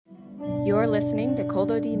You're listening to Kol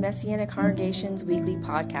Dodi Messianic Congregation's weekly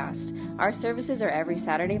podcast. Our services are every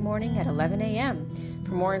Saturday morning at 11 a.m.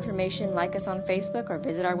 For more information, like us on Facebook or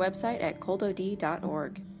visit our website at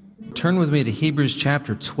koldod.org. Turn with me to Hebrews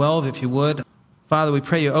chapter 12, if you would. Father, we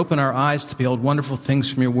pray you open our eyes to behold wonderful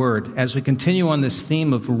things from your word. As we continue on this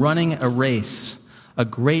theme of running a race, a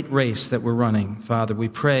great race that we're running, Father, we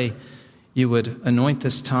pray you would anoint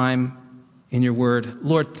this time in your word.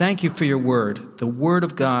 Lord, thank you for your word, the word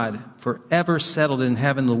of God, forever settled in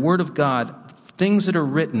heaven, the word of God, things that are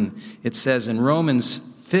written, it says in Romans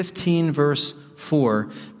 15, verse 4.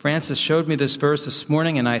 Francis showed me this verse this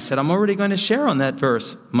morning, and I said, I'm already going to share on that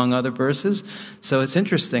verse, among other verses. So it's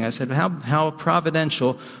interesting. I said, how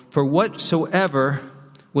providential. For whatsoever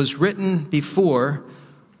was written before,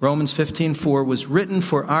 Romans 15:4, was written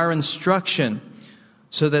for our instruction,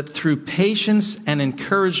 so that through patience and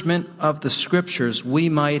encouragement of the Scriptures we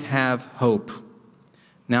might have hope.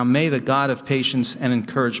 Now may the God of patience and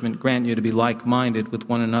encouragement grant you to be like-minded with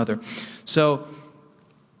one another. So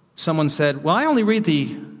someone said, well, I only read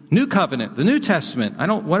the New Covenant, the New Testament.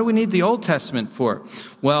 What do we need the Old Testament for?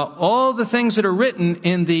 Well, all the things that are written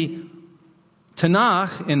in the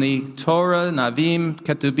Tanakh, in the Torah, Navim,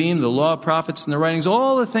 Ketubim, the law, prophets, and the writings,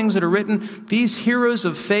 all the things that are written, these heroes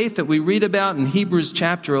of faith that we read about in Hebrews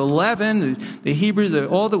chapter 11, the Hebrews,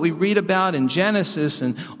 all that we read about in Genesis,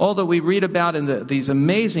 and all that we read about in these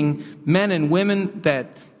amazing men and women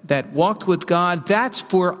that walked with God, that's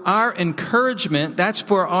for our encouragement, that's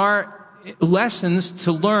for our lessons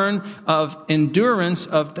to learn of endurance,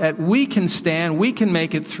 of that we can stand, we can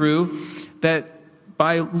make it through, that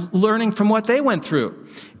by learning from what they went through.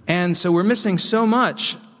 And so we're missing so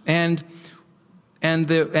much, and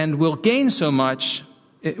we'll gain so much.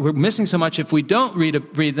 We're missing so much if we don't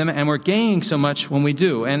read them, and we're gaining so much when we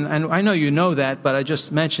do. And I know you know that, but I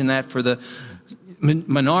just mentioned that for the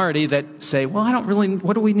minority that say, well,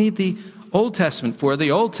 what do we need the Old Testament for? The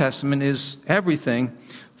Old Testament is everything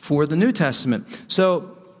for the New Testament.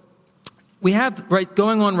 So we have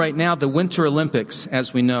going on right now the Winter Olympics,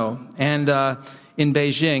 as we know, and in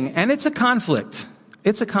Beijing, and it's a conflict.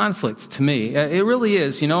 It's a conflict to me. It really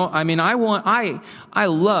is. I mean, I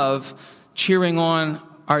love cheering on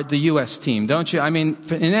the U.S. team, don't you? I mean,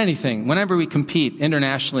 in anything, whenever we compete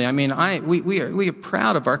internationally, I mean, we are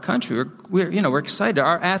proud of our country. We're excited.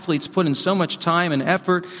 Our athletes put in so much time and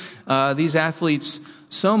effort. These athletes,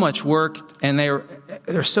 so much work, and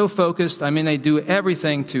they're so focused. I mean, they do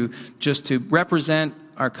everything to represent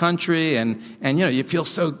our country, and you feel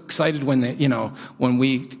so excited when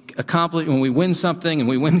we accomplish, when we win something, and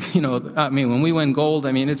we win. When we win gold,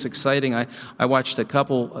 I mean, it's exciting. I watched a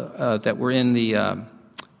couple that were in the.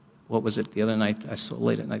 What was it the other night? I saw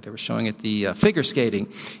late at night. They were showing it, the figure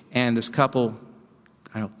skating, and this couple.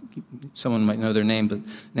 Someone might know their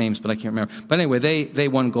names, but I can't remember. But anyway, they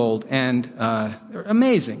won gold, and they're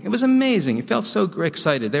amazing. It was amazing. You felt so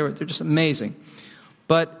excited. They're just amazing.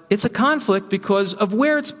 But it's a conflict because of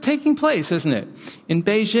where it's taking place, isn't it? In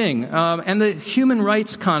Beijing, and the human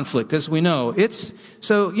rights conflict, as we know.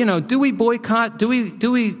 Do we boycott? Do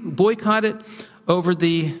we boycott it over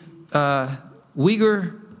the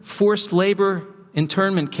Uyghur forced labor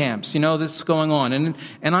internment camps? This is going on, and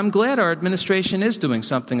I'm glad our administration is doing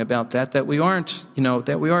something about that we aren't,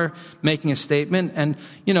 that we are making a statement, and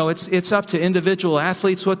it's up to individual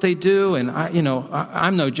athletes what they do, and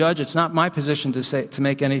I'm no judge. It's not my position to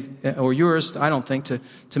make any, or yours, I don't think,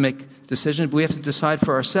 to make decisions. We have to decide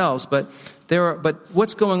for ourselves. But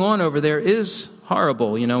what's going on over there is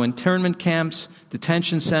horrible. Internment camps,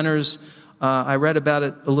 detention centers. I read about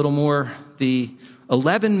it a little more. The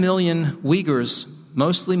 11 million Uyghurs,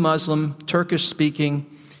 mostly Muslim, Turkish-speaking,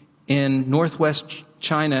 in northwest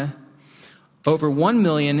China, over 1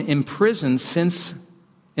 million imprisoned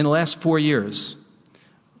in the last 4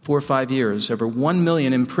 or 5 years, over 1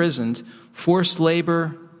 million imprisoned, forced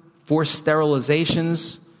labor, forced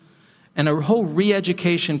sterilizations, and a whole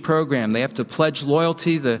re-education program. They have to pledge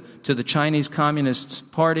loyalty to the Chinese Communist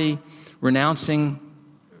Party, renouncing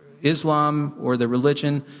Islam or the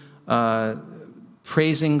religion,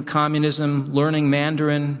 praising communism, learning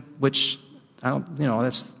Mandarin, which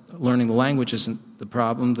that's learning the language isn't the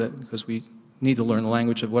problem, because we need to learn the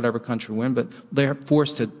language of whatever country we're in, but they're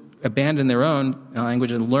forced to abandon their own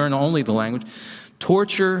language and learn only the language.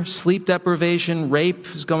 Torture, sleep deprivation, rape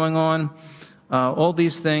is going on, all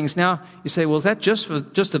these things. Now, you say, well, is that just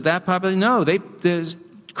of that population? No,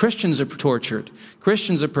 Christians are tortured.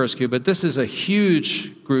 Christians are persecuted, but this is a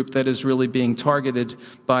huge group that is really being targeted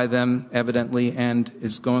by them, evidently, and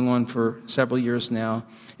is going on for several years now.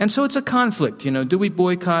 And so it's a conflict, do we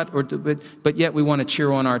boycott, but yet we want to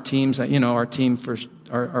cheer on our teams, our team for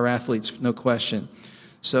our athletes, no question.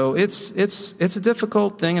 So it's a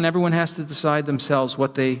difficult thing, and everyone has to decide themselves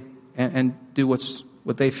what they and do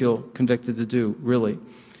what they feel convicted to do, really.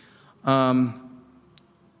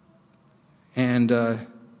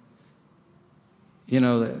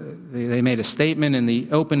 They made a statement in the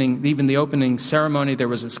opening ceremony. There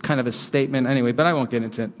was this kind of a statement anyway, but I won't get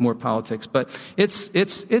into more politics. But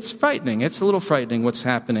it's frightening. It's a little frightening what's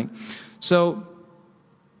happening. So,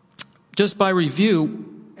 just by review,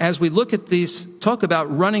 as we look at these, talk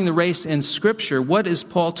about running the race in Scripture, what is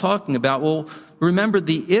Paul talking about? Well, remember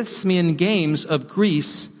the Isthmian Games of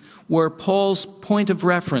Greece were Paul's point of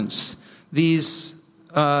reference. These,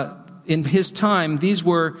 in his time, these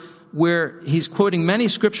were where he's quoting many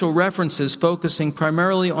scriptural references focusing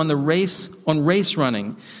primarily on race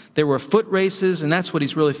running. There were foot races, and that's what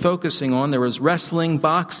he's really focusing on. There was wrestling,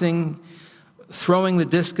 boxing, throwing the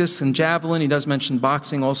discus and javelin. He does mention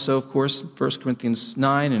boxing also, of course, 1 Corinthians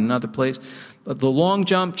 9 and another place. But the long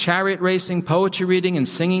jump, chariot racing, poetry reading, and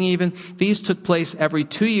singing even, these took place every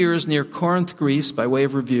 2 years near Corinth, Greece, by way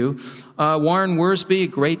of review. Warren Wiersbe, a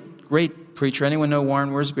great preacher. Anyone know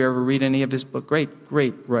Warren Wiersbe? Ever read any of his book? Great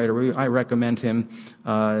writer. I recommend him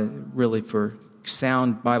really for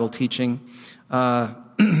sound Bible teaching.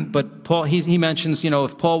 But Paul, he mentions,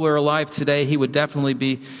 if Paul were alive today, he would definitely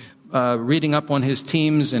be reading up on his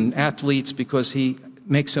teams and athletes because he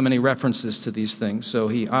makes so many references to these things. So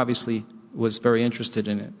he obviously was very interested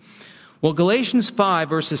in it. Well, Galatians 5,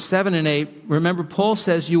 verses 7 and 8, remember Paul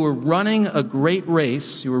says you were running a great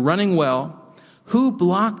race, you were running well. Who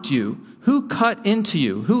blocked you? Who cut into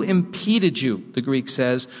you? Who impeded you, the Greek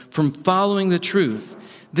says, from following the truth?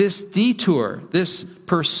 This detour, this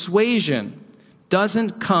persuasion,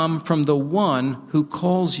 doesn't come from the one who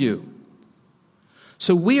calls you.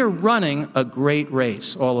 So we are running a great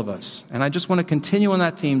race, all of us. And I just want to continue on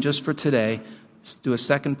that theme just for today. Let's do a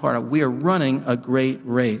second part. We are running a great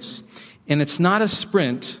race. And it's not a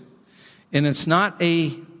sprint, and it's not a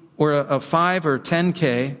 5 or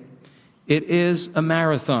 10K. It is a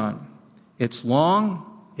marathon. It's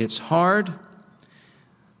long, it's hard.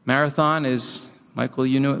 Marathon is, Michael,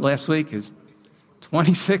 you knew it last week, is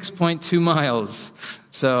 26.2 miles.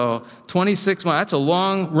 So 26 miles, that's a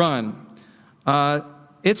long run.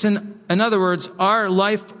 In other words, our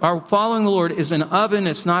following the Lord is an oven,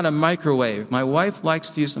 it's not a microwave. My wife likes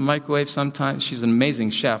to use the microwave sometimes. She's an amazing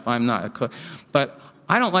chef. I'm not a cook. But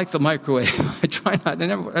I don't like the microwave. I try not.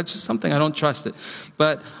 That's just something I don't trust it.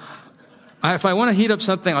 But if I want to heat up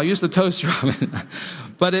something, I'll use the toaster oven.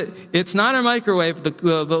 But it's not a microwave.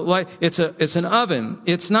 It's an oven.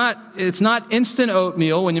 It's not instant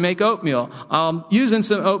oatmeal when you make oatmeal. I'll use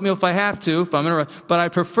instant oatmeal if I have to, but I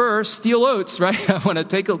prefer steel oats, right? I want to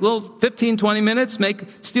take a little 15, 20 minutes, make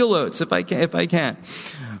steel oats if I can.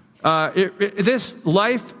 This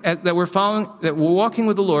life that we're following, that we're walking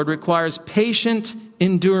with the Lord, requires patient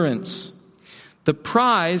endurance. The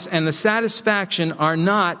prize and the satisfaction are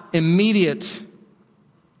not immediate,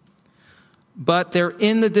 but they're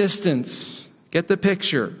in the distance. Get the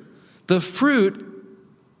picture. The fruit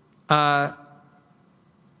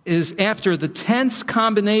is after the tense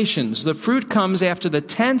combinations. The fruit comes after the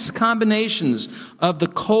tense combinations of the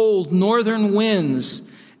cold northern winds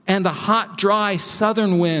and the hot, dry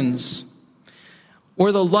southern winds,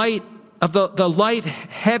 or the light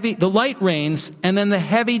rains and then the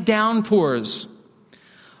heavy downpours.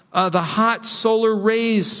 The hot solar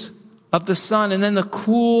rays of the sun, and then the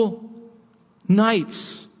cool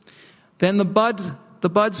nights. Then the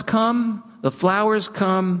buds come, the flowers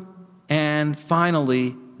come, and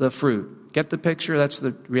finally the fruit. Get the picture? That's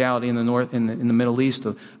the reality in the north, in the Middle East,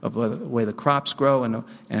 of the way the crops grow, and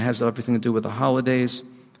it has everything to do with the holidays.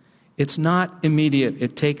 It's not immediate.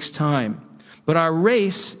 It takes time. But our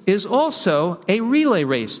race is also a relay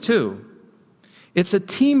race too. It's a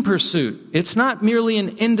team pursuit. It's not merely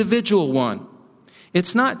an individual one.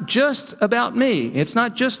 It's not just about me. It's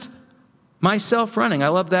not just myself running. I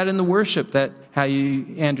love that in the worship, that how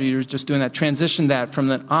you, Andrew, you're just doing that, transition that from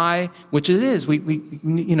the I, which it is. We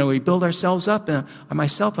build ourselves up and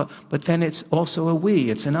myself up, but then it's also a we.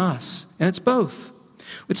 It's an us, and it's both.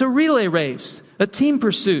 It's a relay race, a team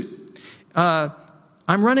pursuit. I'm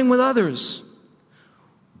running with others.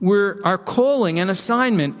 Our calling and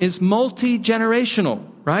assignment is multi-generational,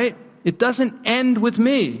 right? It doesn't end with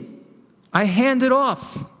me. I hand it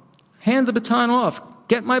off. Hand the baton off.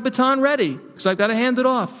 Get my baton ready, because I've got to hand it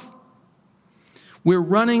off. We're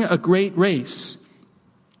running a great race.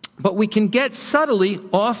 But we can get subtly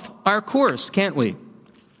off our course, can't we?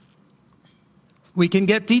 We can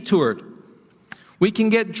get detoured. We can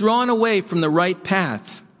get drawn away from the right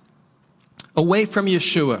path, away from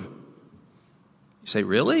Yeshua. You Say,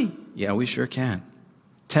 really? Yeah, we sure can.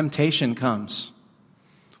 Temptation comes.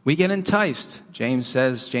 We get enticed. James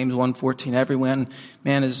says, James 1:14, every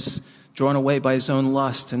man is drawn away by his own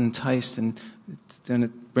lust and enticed, and then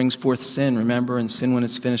it brings forth sin, remember? And sin, when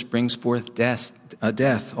it's finished, brings forth death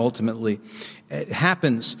ultimately. It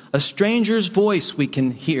happens. A stranger's voice we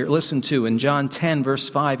can listen to. In John 10, verse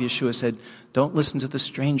 5, Yeshua said, don't listen to the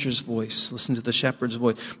stranger's voice. Listen to the shepherd's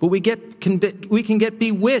voice. But we can get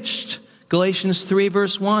bewitched. Galatians 3,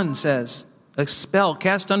 verse 1 says, a spell,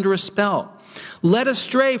 cast under a spell. Led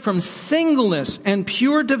astray from singleness and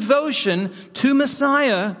pure devotion to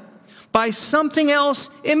Messiah by something else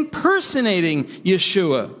impersonating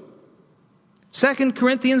Yeshua. 2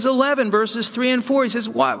 Corinthians 11, verses 3 and 4, he says,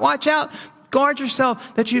 watch out, guard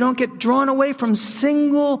yourself that you don't get drawn away from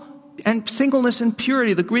singleness and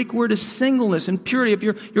purity. The Greek word is singleness and purity. If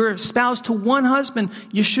you're espoused to one husband,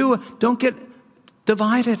 Yeshua, don't get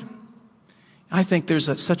divided. I think there's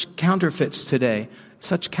such counterfeits today.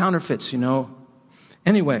 Such counterfeits,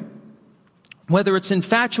 Anyway, whether it's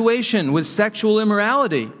infatuation with sexual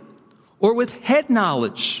immorality or with head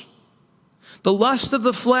knowledge, the lust of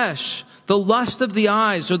the flesh, the lust of the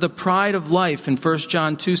eyes, or the pride of life in 1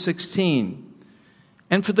 John 2:16.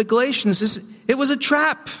 And for the Galatians, it was a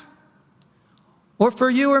trap. Or for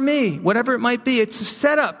you or me, whatever it might be, it's a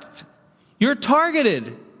setup. You're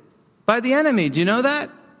targeted by the enemy. Do you know that?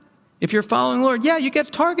 If you're following the Lord, yeah, you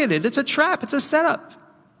get targeted. It's a trap. It's a setup.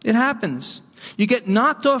 It happens. You get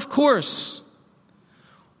knocked off course.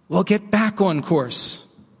 Well, get back on course.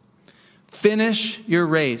 Finish your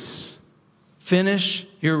race. Finish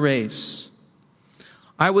your race.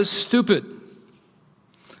 I was stupid.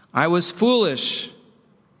 I was foolish.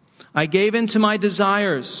 I gave in to my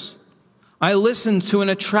desires. I listened to an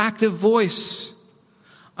attractive voice.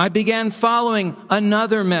 I began following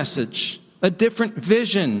another message, a different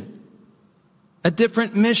vision, a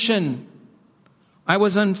different mission. I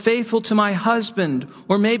was unfaithful to my husband,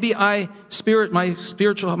 or maybe my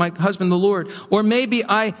husband, the Lord, or maybe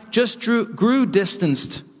I just grew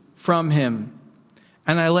distanced from him,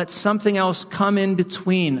 and I let something else come in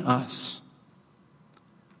between us.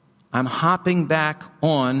 I'm hopping back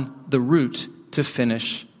on the route to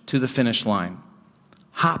the finish line.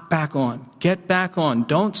 Hop back on. Get back on.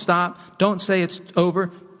 Don't stop. Don't say it's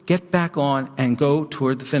over. Get back on and go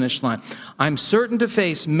toward the finish line. I'm certain to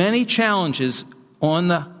face many challenges on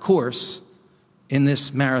the course in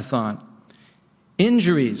this marathon.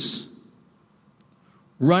 Injuries,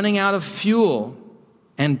 running out of fuel,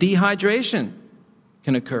 and dehydration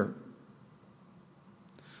can occur.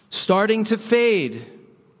 Starting to fade.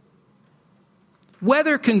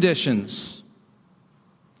 Weather conditions.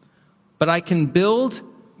 But I can build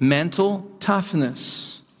mental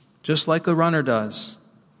toughness, just like a runner does.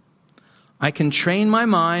 I can train my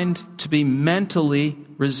mind to be mentally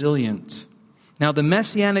resilient. Now, the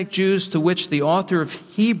Messianic Jews to which the author of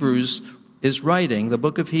Hebrews is writing, the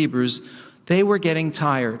book of Hebrews, they were getting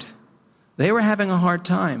tired. They were having a hard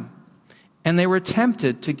time. And they were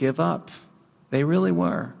tempted to give up. They really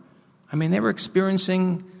were. They were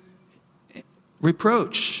experiencing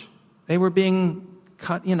reproach. They were being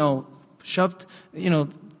cut, shoved,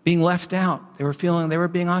 being left out. They were feeling they were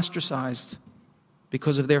being ostracized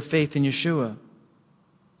because of their faith in Yeshua.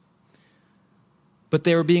 But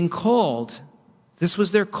they were being called, this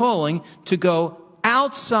was their calling, to go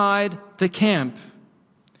outside the camp,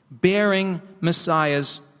 bearing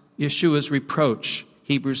Yeshua's reproach.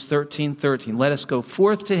 Hebrews 13:13. Let us go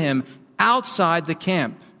forth to him outside the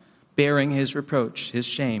camp, bearing his reproach, his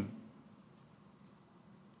shame.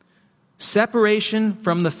 Separation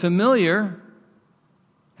from the familiar.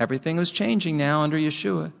 Everything was changing now under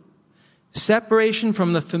Yeshua. Separation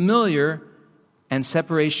from the familiar and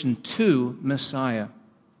separation to Messiah.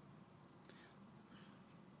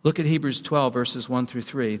 Look at Hebrews 12, verses 1 through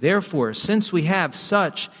 3. Therefore, since we have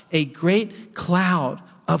such a great cloud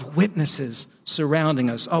of witnesses surrounding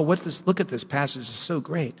us. Look at this passage. It's so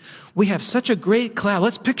great. We have such a great cloud.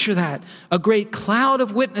 Let's picture that. A great cloud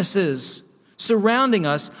of witnesses surrounding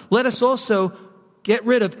us. Let us also get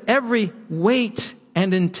rid of every weight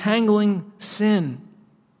and entangling sin.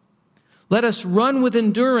 Let us run with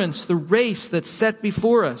endurance the race that's set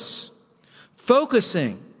before us,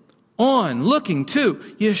 focusing on, looking to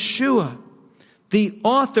Yeshua, the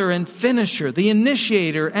author and finisher, the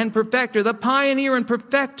initiator and perfecter, the pioneer and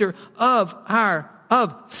perfecter of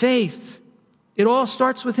faith. It all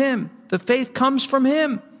starts with him. The faith comes from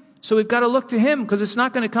him. So we've got to look to him, because it's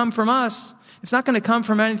not going to come from us. It's not going to come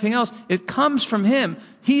from anything else. It comes from him.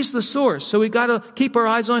 He's the source. So we've got to keep our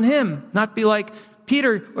eyes on him, not be like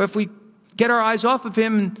Peter, or if we get our eyes off of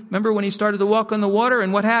him. And remember when he started to walk on the water,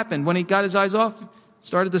 and what happened when he got his eyes off?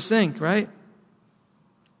 started to sink, right?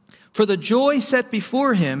 For the joy set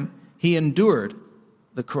before him, he endured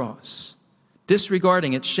the cross,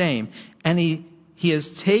 disregarding its shame. And he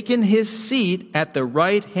has taken his seat at the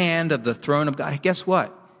right hand of the throne of God. Guess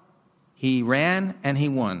what? He ran and he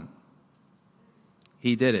won.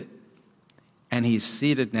 He did it. And he's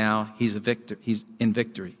seated now. He's a victor. He's in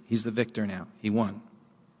victory. He's the victor now. He won.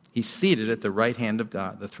 He's seated at the right hand of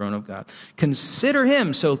God, the throne of God. Consider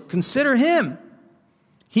him. So consider him.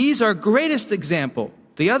 He's our greatest example.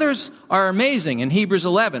 The others are amazing in Hebrews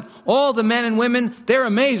 11. All the men and women, they're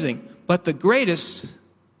amazing. But the greatest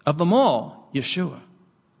of them all, Yeshua.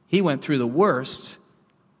 He went through the worst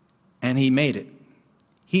and he made it.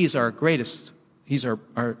 He's our greatest. He's our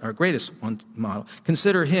greatest one model.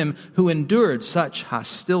 Consider him who endured such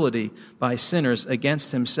hostility by sinners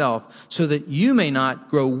against himself, so that you may not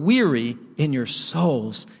grow weary in your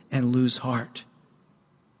souls and lose heart.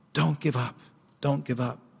 Don't give up. Don't give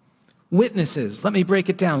up. Witnesses. Let me break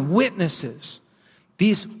it down. Witnesses.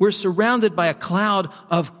 We're surrounded by a cloud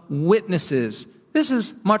of witnesses. This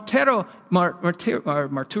is martyrio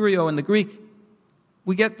in the Greek.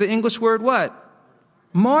 We get the English word what?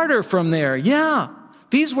 Martyr from there. Yeah.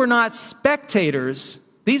 These were not spectators.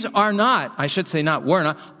 These are not, I should say not were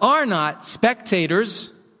not, are not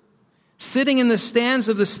spectators sitting in the stands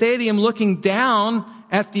of the stadium looking down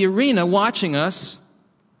at the arena watching us.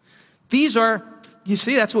 These are, you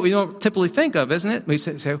see, that's what we don't typically think of, isn't it? We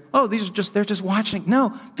say, oh, they're just watching.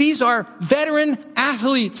 No, these are veteran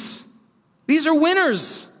athletes. These are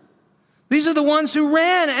winners. These are the ones who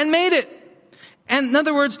ran and made it. And in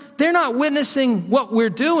other words, they're not witnessing what we're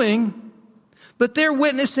doing, but they're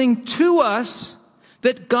witnessing to us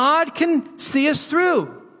that God can see us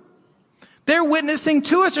through. They're witnessing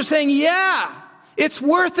to us. They're saying, yeah, it's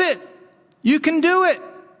worth it. You can do it.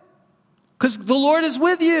 Because the Lord is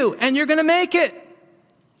with you and you're going to make it.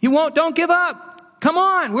 Don't give up. Come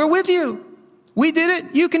on, we're with you. We did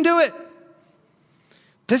it. You can do it.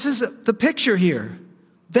 This is the picture here.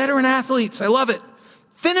 Veteran athletes. I love it.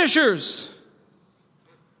 Finishers.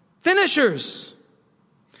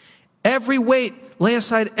 Every weight, lay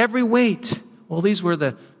aside every weight. Well, these were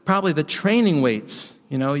probably the training weights.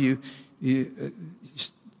 You know,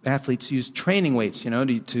 athletes use training weights,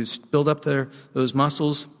 to build up those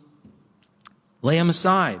muscles. Lay them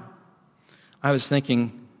aside. I was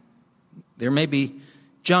thinking, there may be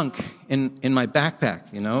junk in my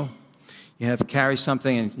backpack, You have to carry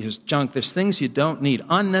something and there's junk. There's things you don't need,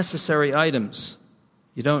 unnecessary items.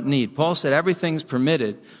 You don't need. Paul said everything's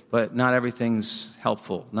permitted, but not everything's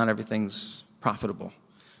helpful. Not everything's profitable.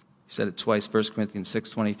 He said it twice, 1 Corinthians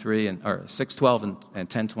 6:23 or 6:12 and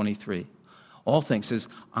 10:23. All things says,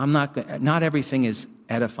 not everything is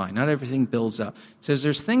edifying. Not everything builds up. It says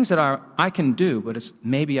there's things that I can do, but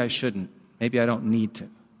maybe I shouldn't. Maybe I don't need to.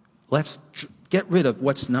 Let's get rid of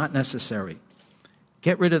what's not necessary.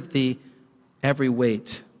 Get rid of every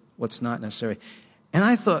weight, what's not necessary. And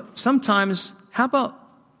I thought sometimes, how about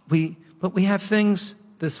we have things,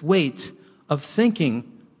 this weight of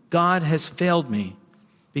thinking God has failed me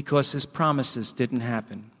because his promises didn't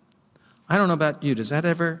happen. I don't know about you.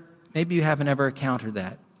 Maybe you haven't ever encountered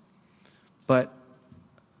that. But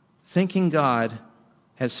thinking God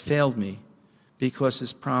has failed me because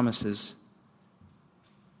his promises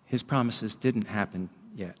didn't happen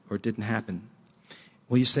yet or didn't happen.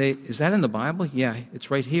 Well, you say, is that in the Bible? Yeah,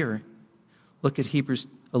 it's right here. Look at Hebrews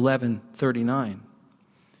 11:39.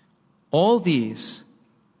 All these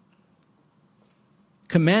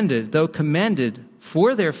commended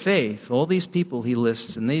for their faith, all these people he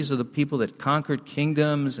lists, and these are the people that conquered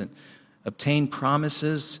kingdoms and obtained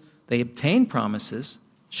promises. They obtained promises,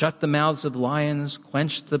 shut the mouths of lions,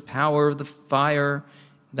 quenched the power of the fire.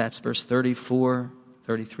 That's verse 34,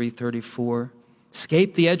 33, 34.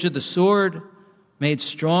 Escaped the edge of the sword, made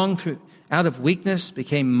strong out of weakness,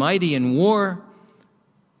 became mighty in war.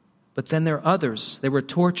 But then there are others. They were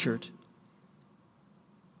tortured.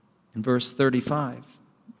 In verse 35.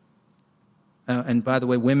 And by the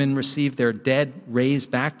way, women received their dead raised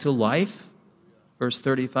back to life. Verse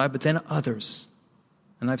 35. But then others.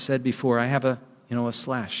 And I've said before, I have a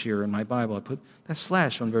slash here in my Bible. I put that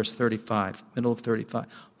slash on verse 35, middle of 35.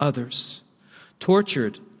 Others.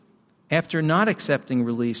 Tortured. After not accepting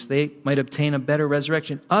release, they might obtain a better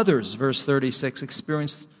resurrection. Others, verse 36,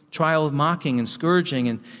 experienced trial of mocking and scourging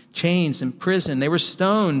and chains and prison. They were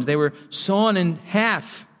stoned. They were sawn in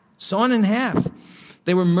half.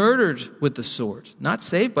 They were murdered with the sword. Not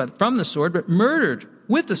saved from the sword, but murdered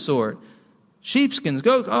with the sword. Sheepskins,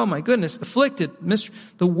 goats, oh my goodness, afflicted.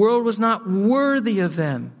 The world was not worthy of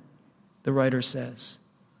them, the writer says.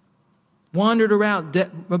 wandered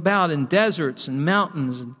about in deserts and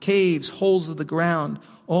mountains and caves, holes of the ground.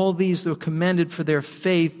 All these were commended for their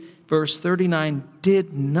faith. Verse 39,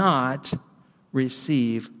 did not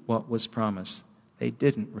receive what was promised. They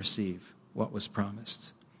didn't receive what was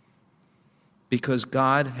promised. Because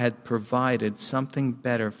God had provided something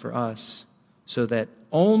better for us, so that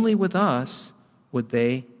only with us would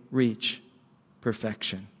they reach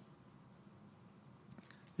perfection.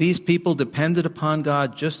 These people depended upon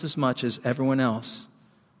God just as much as everyone else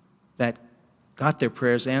that got their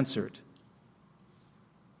prayers answered.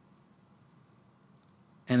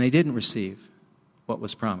 And they didn't receive what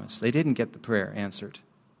was promised. They didn't get the prayer answered.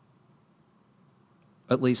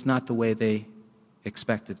 At least not the way they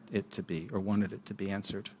expected it to be or wanted it to be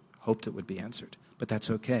answered, hoped it would be answered. But that's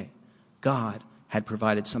okay. God had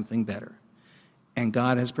provided something better. And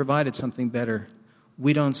God has provided something better.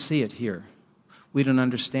 We don't see it here. We don't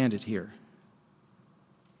understand it here.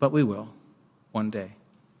 But we will one day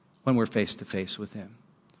when we're face to face with him.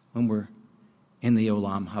 When we're in the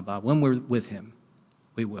Olam Haba. When we're with him,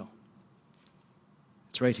 we will.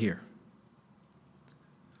 It's right here.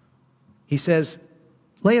 He says,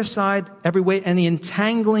 lay aside every weight and the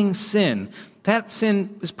entangling sin. That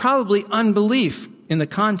sin is probably unbelief in the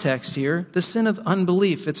context here. The sin of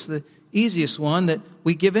unbelief. It's the easiest one that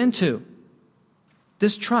we give into.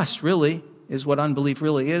 Distrust really is what unbelief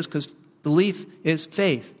really is, because belief is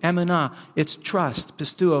faith, emunah. It's trust,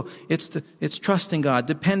 pistuo. It's trusting God,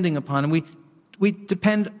 depending upon him.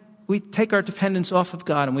 We take our dependence off of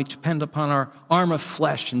God and we depend upon our arm of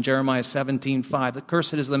flesh in Jeremiah 17:5. The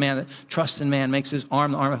cursed is the man that trusts in man, makes his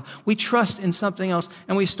arm the arm of. We trust in something else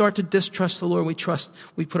and we start to distrust the Lord.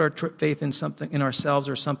 We put our faith in something, in ourselves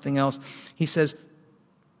or something else. He says,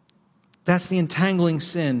 that's the entangling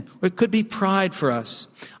sin. It could be pride for us.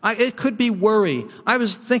 It could be worry. I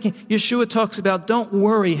was thinking, Yeshua talks about don't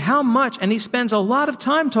worry. How much? And he spends a lot of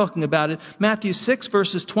time talking about it. Matthew 6,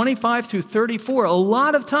 verses 25 through 34. A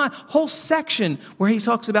lot of time. Whole section where he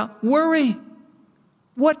talks about worry.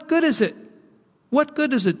 What good is it? What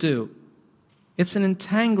good does it do? It's an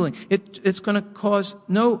entangling. It's going to cause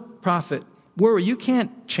no profit. Worry. You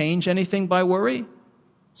can't change anything by worry.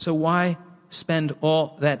 So why spend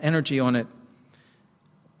all that energy on it?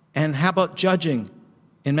 And how about judging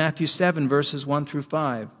in Matthew 7, verses 1 through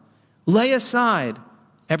 5? Lay aside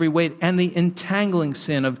every weight and the entangling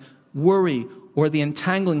sin of worry or the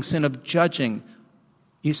entangling sin of judging.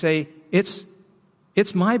 You say, it's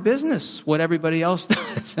my business what everybody else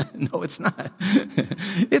does. No, it's not.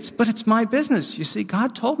 But it's my business. You see,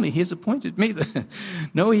 God told me. He has appointed me.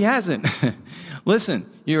 No, he hasn't. Listen,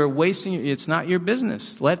 you're wasting. It's not your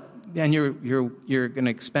business. And you're going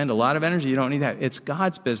to expend a lot of energy. You don't need that. It's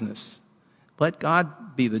God's business. Let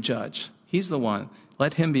God be the judge. He's the one.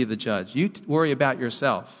 Let him be the judge. You worry about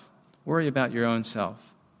yourself. Worry about your own self.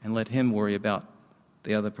 And let him worry about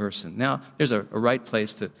the other person. Now, there's a right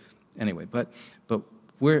place to, anyway, but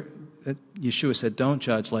Yeshua said, don't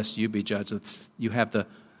judge lest you be judged. You have the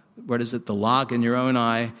log in your own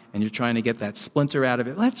eye, and you're trying to get that splinter out of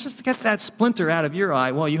it. Let's just get that splinter out of your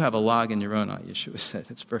eye. Well, you have a log in your own eye, Yeshua said.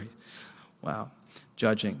 It's wow,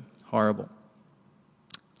 judging, horrible.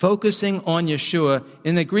 Focusing on Yeshua.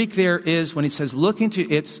 In the Greek there is, when he says looking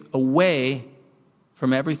to, it's away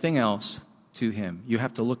from everything else to him. You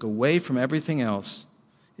have to look away from everything else.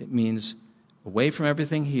 It means away from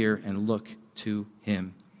everything here and look to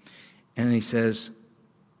him. And then he says,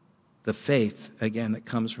 the faith, again, that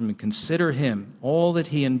comes from him. Consider him, all that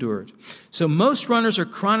he endured. So most runners are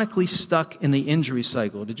chronically stuck in the injury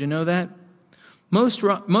cycle. Did you know that? Most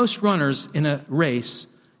runners in a race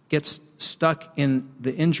get stuck in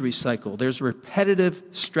the injury cycle. There's repetitive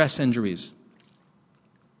stress injuries.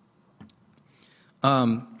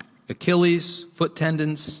 Achilles, foot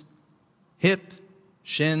tendons, hip,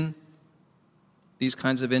 shin, these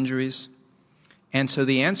kinds of injuries. And so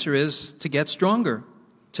the answer is to get stronger,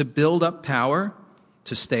 to build up power,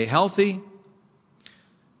 to stay healthy,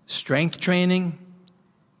 strength training.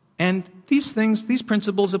 And these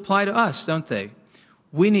principles apply to us, don't they?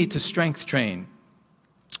 We need to strength train.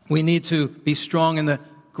 We need to be strong in the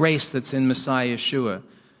grace that's in Messiah Yeshua.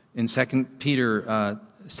 In 2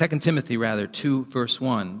 Timothy 2, verse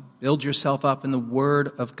 1. Build yourself up in the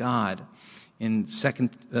Word of God. In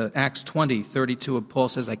Acts 20, 32, Paul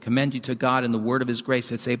says, I commend you to God in the word of his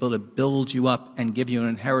grace. It's able to build you up and give you an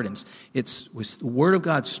inheritance. The word of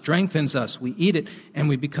God strengthens us. We eat it and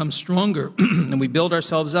we become stronger and we build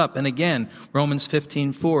ourselves up. And again, Romans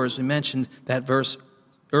 15:4, as we mentioned that verse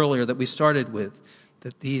earlier that we started with,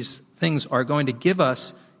 that these things are going to give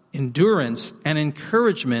us endurance and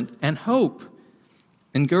encouragement and hope.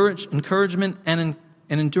 Encouragement and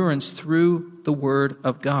and endurance through the Word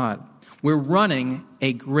of God. We're running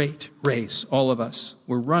a great race, all of us.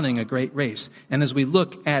 We're running a great race. And as we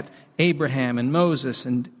look at Abraham and Moses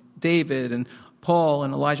and David and Paul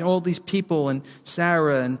and Elijah, all these people, and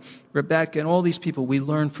Sarah and Rebecca and all these people, we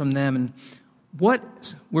learn from them. And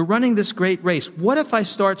we're running this great race. What if I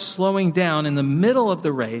start slowing down in the middle of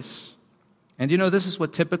the race? And you know, this is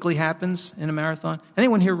what typically happens in a marathon.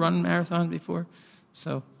 Anyone here run a marathon before?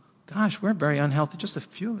 So, gosh, we're very unhealthy. Just a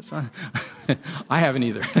few of us. I haven't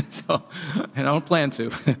either. So, and I don't plan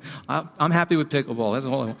to. I'm happy with pickleball. That's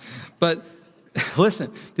all I want. But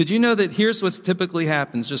listen, did you know that here's what typically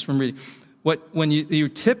happens, just from reading. When you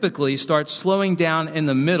typically start slowing down in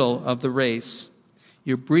the middle of the race,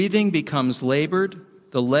 your breathing becomes labored,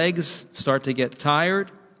 the legs start to get tired,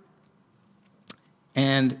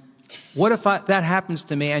 and what if that happens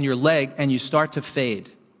to me and you start to fade?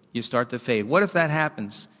 You start to fade. What if that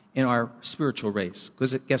happens in our spiritual race?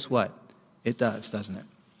 Because guess what? It does, doesn't it?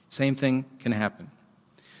 Same thing can happen.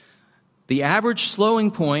 The average slowing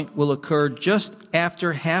point will occur just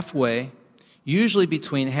after halfway, usually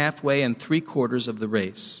between halfway and 3/4 of the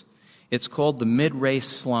race. It's called the mid-race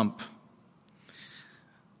slump.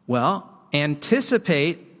 Well,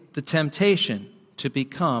 anticipate the temptation to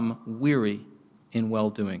become weary in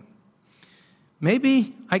well-doing.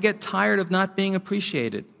 Maybe I get tired of not being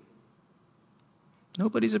appreciated.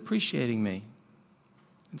 Nobody's appreciating me.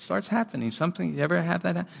 It starts happening. Something, you ever have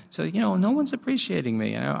that? So, no one's appreciating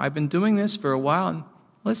me. I've been doing this for a while, and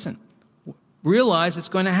listen, realize it's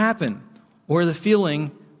going to happen. Or the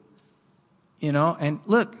feeling, and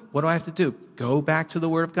look, what do I have to do? Go back to the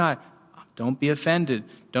Word of God. Don't be offended.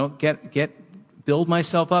 Don't build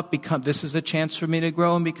myself up. This is a chance for me to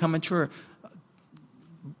grow and become mature.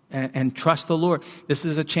 And trust the Lord. This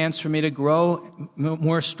is a chance for me to grow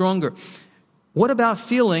more stronger. What about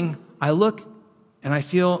feeling, I look and I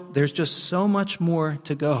feel there's just so much more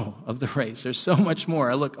to go of the race. There's so much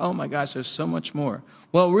more. I look, oh my gosh, there's so much more.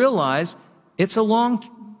 Well, realize it's a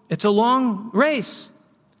long race.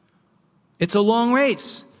 It's a long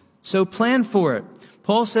race. So plan for it.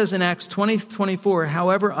 Paul says in Acts 20:24,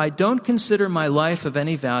 however, I don't consider my life of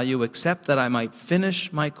any value except that I might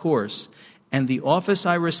finish my course and the office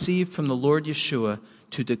I received from the Lord Yeshua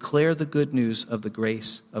to declare the good news of the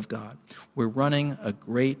grace of God. We're running a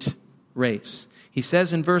great race. He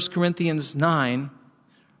says in 1 Corinthians 9,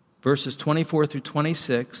 verses 24 through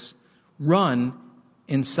 26, run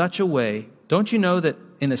in such a way. Don't you know that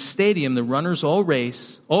in a stadium the runners all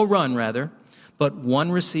run, but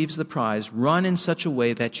one receives the prize. Run in such a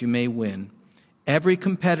way that you may win. Every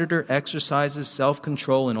competitor exercises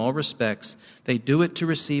self-control in all respects. They do it to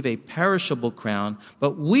receive a perishable crown,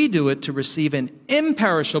 but we do it to receive an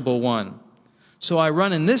imperishable one. So I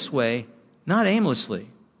run in this way, not aimlessly,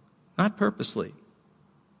 not purposely.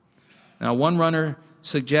 Now, one runner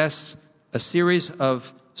suggests a series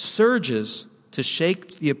of surges to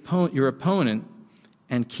shake your opponent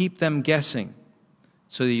and keep them guessing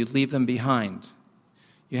so that you leave them behind.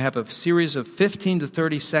 You have a series of 15 to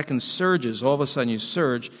 30 second surges. All of a sudden you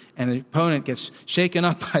surge, and the opponent gets shaken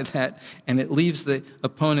up by that, and it leaves the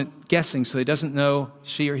opponent guessing, so he doesn't know,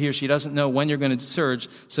 she doesn't know when you're going to surge,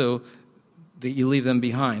 so that you leave them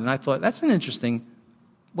behind. And I thought, that's an interesting,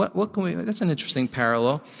 that's an interesting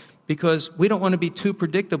parallel, because we don't want to be too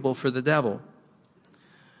predictable for the devil.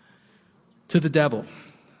 To the devil.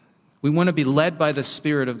 We want to be led by the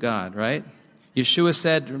Spirit of God, right? Yeshua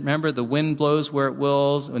said, remember, the wind blows where it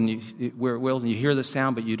wills, and you hear the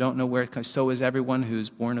sound, but you don't know where it comes. So is everyone who's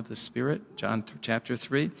born of the Spirit, John chapter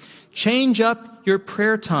 3. Change up your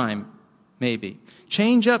prayer time, maybe.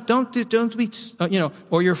 Change up, don't be,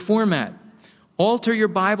 or your format. Alter your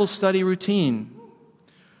Bible study routine.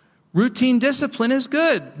 Routine discipline is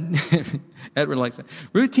good. Edward likes that.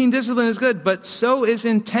 Routine discipline is good, but so is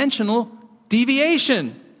intentional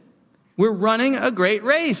deviation. We're running a great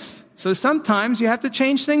race. So sometimes you have to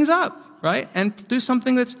change things up, right? And do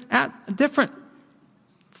something that's different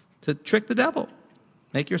to trick the devil.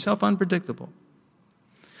 Make yourself unpredictable.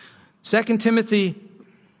 2 Timothy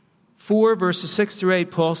 4, verses 6 through 8,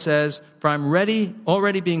 Paul says, for I'm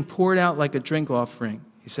already being poured out like a drink offering.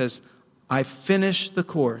 He says, I finished the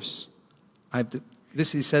course.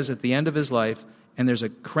 This he says at the end of his life, and there's a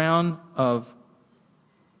crown of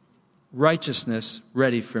righteousness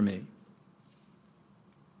ready for me.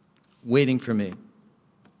 Waiting for me,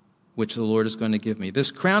 which the Lord is going to give me. This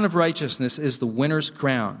crown of righteousness is the winner's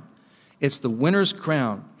crown. It's the winner's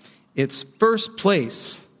crown. It's first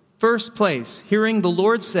place, hearing the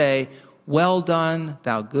Lord say, well done,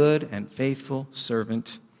 thou good and faithful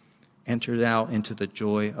servant. entered out into the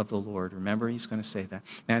joy of the Lord. Remember, he's going to say that.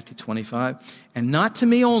 Matthew 25. And not to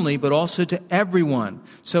me only, but also to everyone.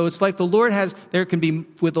 So it's like the Lord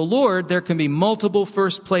with the Lord, there can be multiple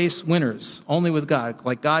first place winners. Only with God.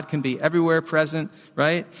 Like God can be everywhere present,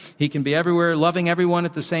 right? He can be everywhere, loving everyone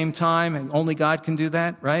at the same time, and only God can do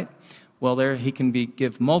that, right? Well, he can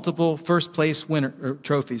give multiple first place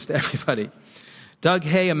trophies to everybody. Doug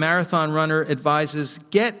Hay, a marathon runner, advises,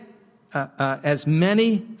 get as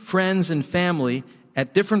many friends and family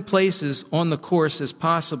at different places on the course as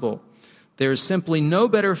possible. There is simply no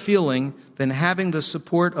better feeling than having the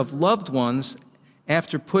support of loved ones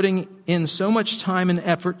after putting in so much time and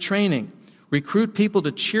effort training. Recruit people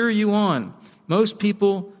to cheer you on. Most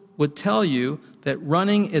people would tell you that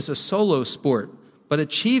running is a solo sport, but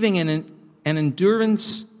achieving an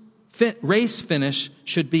endurance race finish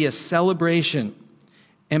should be a celebration.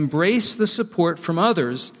 Embrace the support from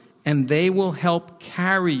others, and they will help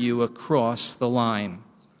carry you across the line.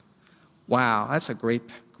 Wow, that's a great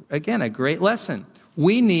lesson.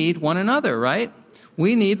 We need one another, right?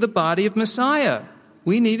 We need the body of Messiah.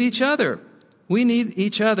 We need each other. We need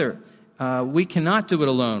each other. We cannot do it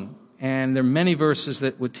alone. And there are many verses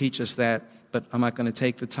that would teach us that, but I'm not going to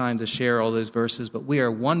take the time to share all those verses. But we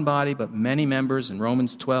are one body, but many members in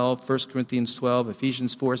Romans 12, 1 Corinthians 12,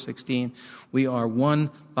 Ephesians 4:16. We are one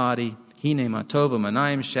body. Hine matova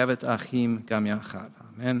manayim shevet achim gam yachad.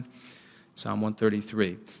 Amen. Psalm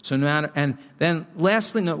 133. So no matter, and then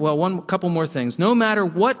lastly, couple more things. No matter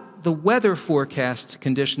what the weather forecast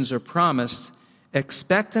conditions are promised,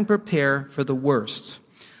 expect and prepare for the worst.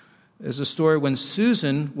 There's a story when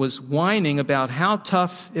Susan was whining about how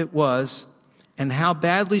tough it was and how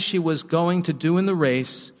badly she was going to do in the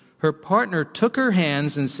race. Her partner took her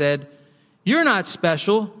hands and said, "You're not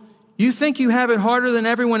special. You think you have it harder than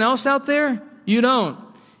everyone else out there? You don't.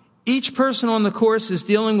 Each person on the course is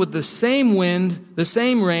dealing with the same wind, the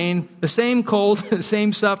same rain, the same cold, the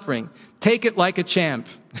same suffering. Take it like a champ."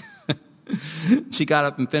 She got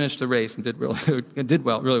up and finished the race and did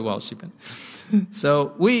really well.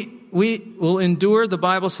 So we will endure. The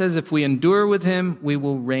Bible says if we endure with him, we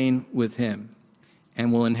will reign with him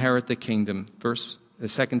and will inherit the kingdom.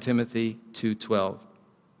 2 Timothy 2:12.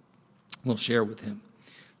 We'll share with him.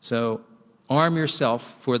 So arm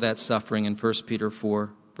yourself for that suffering in 1 Peter 4,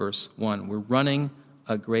 verse 1. We're running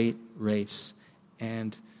a great race.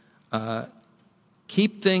 And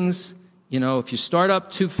keep things, if you start up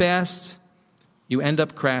too fast, you end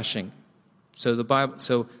up crashing. So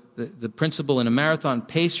the principle in a marathon,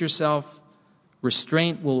 pace yourself.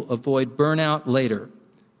 Restraint will avoid burnout later.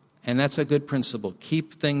 And that's a good principle.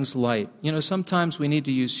 Keep things light. Sometimes we need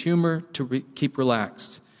to use humor to keep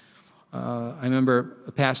relaxed. I remember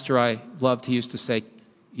a pastor I loved, he used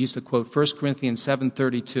to quote 1 Corinthians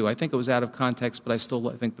 7:32. I think it was out of context, but I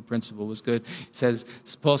think the principle was good.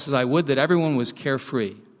 Paul says, "I would that everyone was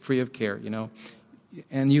carefree, free of care,"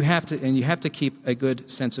 And you have to keep a good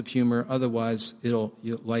sense of humor, otherwise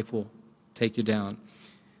life will take you down.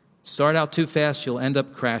 Start out too fast, you'll end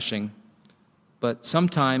up crashing. But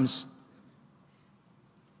sometimes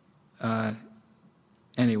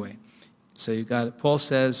anyway, so you got it. Paul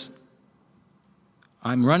says,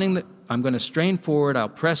 I'm going to strain forward, I'll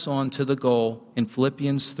press on to the goal in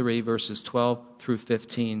Philippians 3, verses 12 through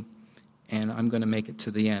 15, and I'm going to make it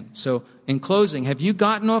to the end. So in closing, have you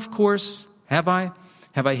gotten off course? Have I?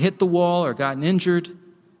 Have I hit the wall or gotten injured?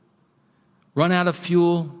 Run out of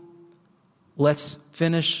fuel? Let's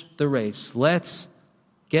finish the race. Let's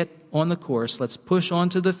get on the course. Let's push on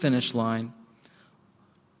to the finish line.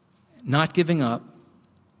 Not giving up,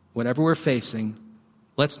 whatever we're facing.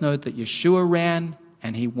 Let's note that Yeshua ran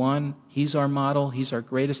and he won. He's our model. He's our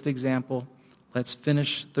greatest example. Let's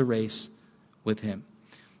finish the race with him.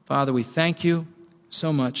 Father, we thank you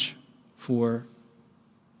so much for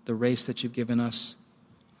the race that you've given us.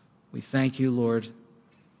 We thank you, Lord,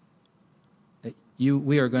 that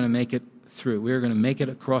we are going to make it through. We are going to make it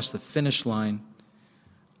across the finish line,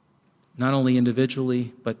 not only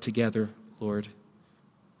individually, but together, Lord,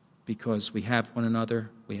 because we have one another.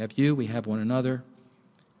 We have you. We have one another.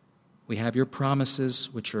 We have your promises,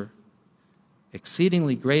 which are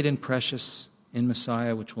exceedingly great and precious in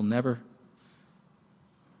Messiah, which will never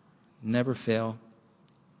fail.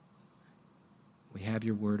 We have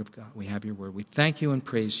your word of God. We have your word. We thank you and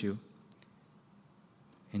praise you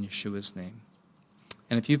in Yeshua's name.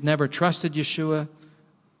 And if you've never trusted Yeshua,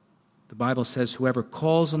 the Bible says whoever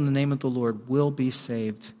calls on the name of the Lord will be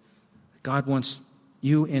saved. God wants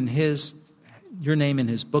you in your name in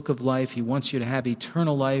his book of life. He wants you to have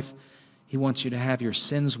eternal life. He wants you to have your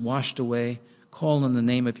sins washed away. Call on the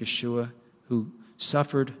name of Yeshua, who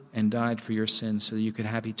suffered and died for your sins so that you could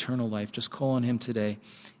have eternal life. Just call on him today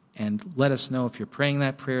and let us know if you're praying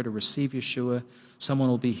that prayer to receive Yeshua. Someone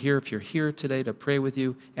will be here if you're here today to pray with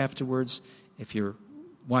you afterwards. If you're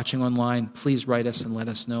watching online, please write us and let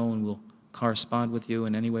us know, and we'll correspond with you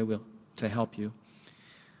in any way to help you.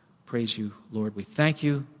 Praise you, Lord. We thank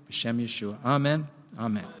you. B'Shem Yeshua. Amen.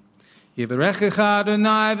 Amen. Yivarechecha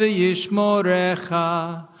Adonai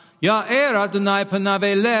v'yishmorecha. Ya'er Adonai panav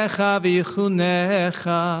elecha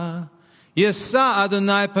v'yichunecha. Yisa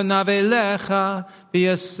Adonai panav elecha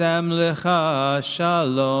v'yasem lecha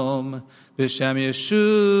shalom. B'Shem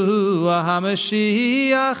Yeshua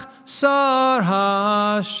HaMashiach Sar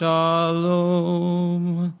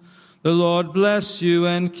HaShalom. The Lord bless you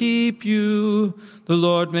and keep you. The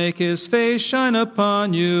Lord make his face shine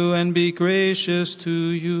upon you and be gracious to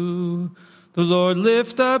you. The Lord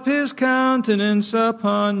lift up his countenance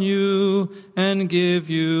upon you and give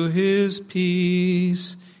you his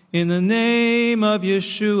peace. In the name of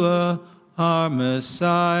Yeshua, our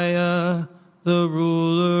Messiah, the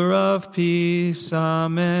ruler of peace.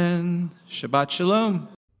 Amen. Shabbat Shalom.